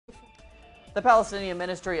The Palestinian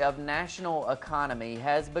Ministry of National Economy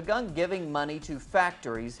has begun giving money to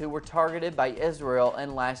factories who were targeted by Israel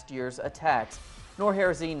in last year's attacks. Noor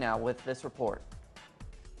Harazin now with this report.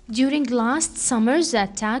 During last summer's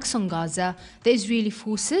attacks on Gaza, the Israeli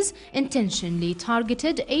forces intentionally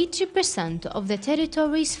targeted 80% of the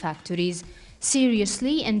territory's factories,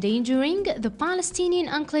 seriously endangering the Palestinian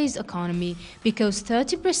enclave's economy because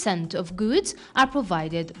 30% of goods are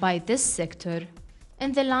provided by this sector.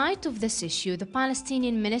 In the light of this issue, the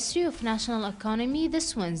Palestinian Ministry of National Economy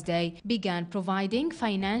this Wednesday began providing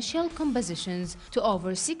financial compensations to over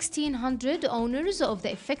 1,600 owners of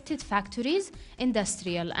the affected factories,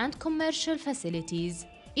 industrial and commercial facilities.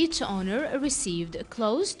 Each owner received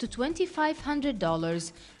close to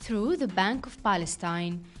 $2,500 through the Bank of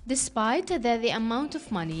Palestine, despite that the amount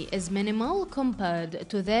of money is minimal compared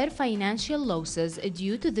to their financial losses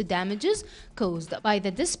due to the damages caused by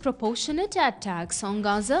the disproportionate attacks on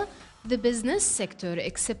Gaza. The business sector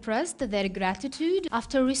expressed their gratitude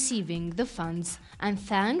after receiving the funds and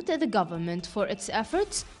thanked the government for its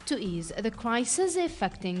efforts to ease the crisis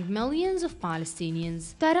affecting millions of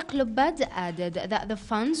Palestinians. Tarek Lubbad added that the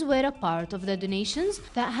funds were a part of the donations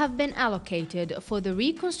that have been allocated for the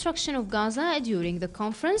reconstruction of Gaza during the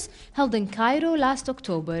conference held in Cairo last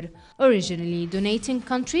October. Originally, donating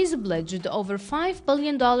countries pledged over $5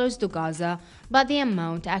 billion to Gaza, but the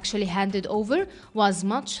amount actually handed over was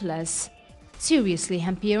much less, seriously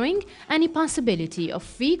hampering any possibility of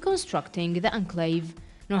reconstructing the enclave.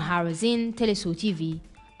 Noor Harazin, Telesu TV,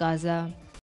 Gaza.